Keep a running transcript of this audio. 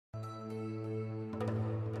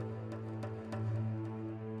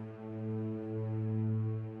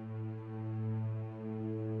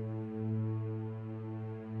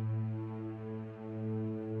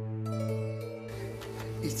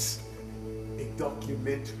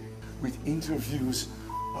documentary with interviews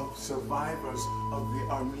of survivors of the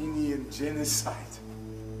Armenian Genocide.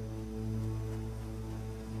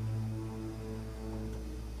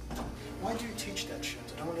 Why do you teach that shit?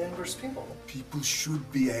 It only angers people. People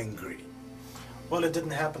should be angry. Well, it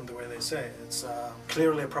didn't happen the way they say. It's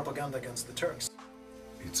clearly a propaganda against the Turks.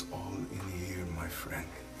 It's all in here, my friend.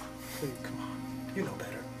 Hey, come on. You know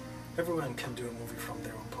better. Everyone can do a movie from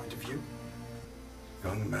their own point of view.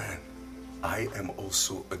 Young man, I am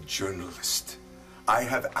also a journalist. I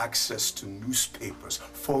have access to newspapers,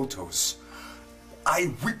 photos,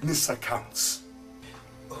 eyewitness accounts.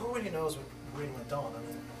 Who really knows what really went on? I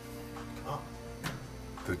mean, come on.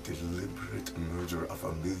 The deliberate murder of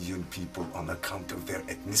 1 million people on account of their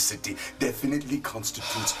ethnicity definitely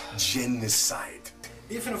constitutes genocide.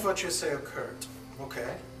 Even if what you say occurred,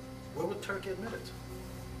 okay, why would Turkey admit it?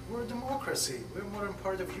 We're a democracy. We're a modern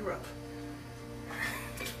part of Europe.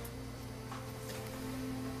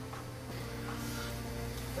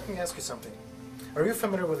 Let me ask you something. Are you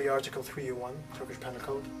familiar with the Article 301, Turkish Penal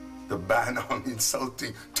Code? The ban on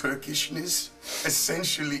insulting Turkishness?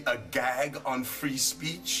 Essentially a gag on free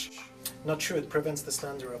speech? Not true. It prevents the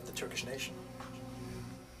slander of the Turkish nation.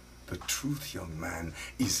 The truth, young man,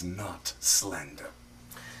 is not slander.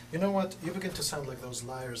 You know what? You begin to sound like those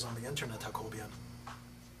liars on the internet, Hakobian.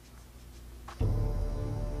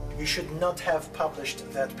 You should not have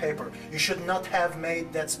published that paper. You should not have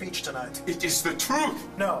made that speech tonight. It is the truth!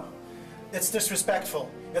 No. It's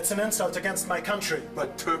disrespectful. It's an insult against my country.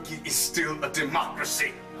 But Turkey is still a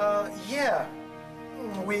democracy. Yeah.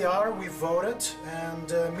 We are. We voted.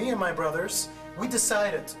 And me and my brothers, we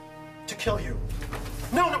decided to kill you.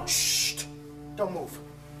 No! Shh! Don't move.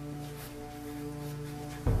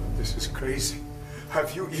 This is crazy.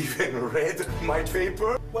 Have you even read my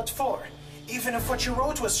paper? What for? Even if what you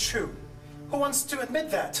wrote was true. Who wants to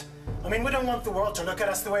admit that? I mean, we don't want the world to look at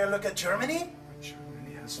us the way I look at Germany.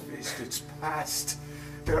 Germany has faced its past.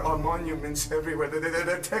 There are monuments everywhere.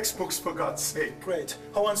 They're textbooks, for God's sake. Great.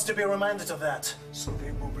 Who wants to be reminded of that? So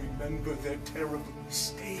they will remember their terrible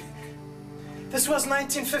mistake. This was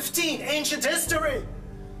 1915, ancient history.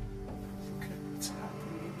 Look at what's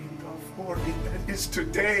happening in Darfur. That is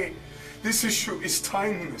today. This issue is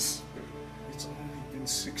timeless. It's only been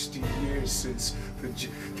 60 years since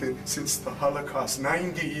the Holocaust,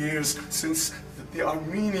 90 years since the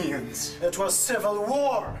Armenians. It was civil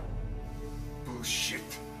war. Bullshit.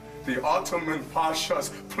 The Ottoman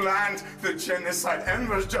Pashas planned the genocide.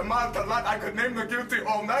 Enver, Jamal, Talat, I could name the guilty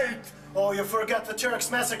all night. Oh, you forget the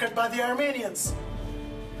Turks massacred by the Armenians.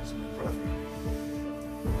 Yes, my brother.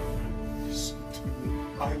 Listen to me.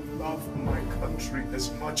 I love my country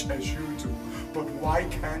as much as you do, but why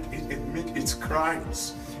can't it admit its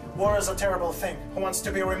crimes? War is a terrible thing. Who wants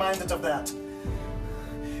to be reminded of that?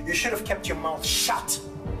 You should have kept your mouth shut.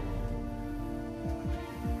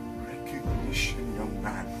 Recognition, young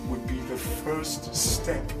man, would be the first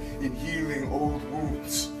step in healing old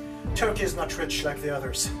wounds. Turkey is not rich like the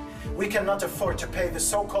others. We cannot afford to pay the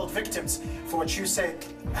so-called victims for what you say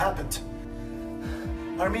happened.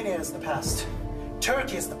 Armenia is the past.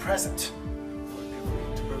 Turkey is the present. For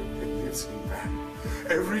every Turk that lives in that,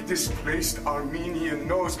 every displaced Armenian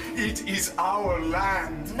knows it is our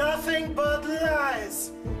land. Nothing but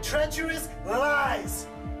lies. Treacherous lies.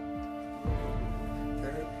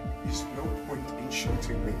 There is no point in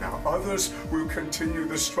shooting me now. Others will continue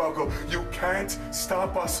the struggle. You can't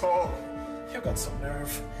stop us all. You got some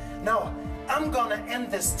nerve. No, I'm gonna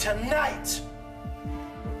end this tonight.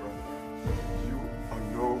 You are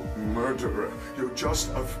no murderer. You're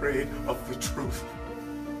just afraid of the truth.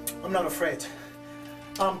 I'm not afraid.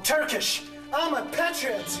 I'm Turkish. I'm a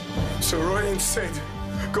patriot. Saroyan said,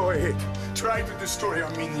 go ahead. Try to destroy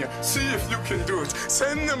Armenia. See if you can do it.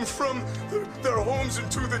 Send them from their homes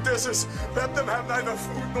into the deserts. Let them have neither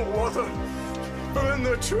food nor water. Burn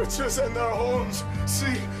their churches and their homes.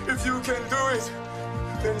 See if you can do it.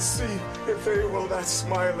 Then see if they will not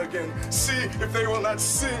smile again. See if they will not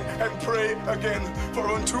sing and pray again. For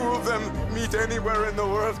when two of them meet anywhere in the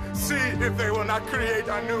world, see if they will not create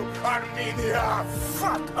a new Armenia.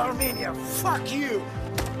 Fuck Armenia. Fuck you.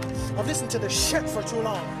 I've listened to this shit for too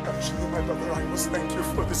long. Actually, my brother, I must thank you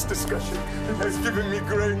for this discussion. It has given me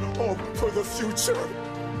great hope for the future.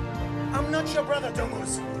 I'm not your brother,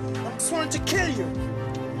 Dumuz. I'm sworn to kill you.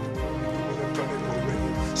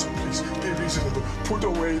 So please, be reasonable. Put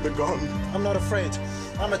away the gun. I'm not afraid.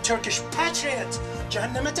 I'm a Turkish patriot.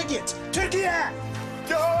 Cehenneme git. Türkiye!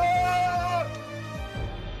 Go!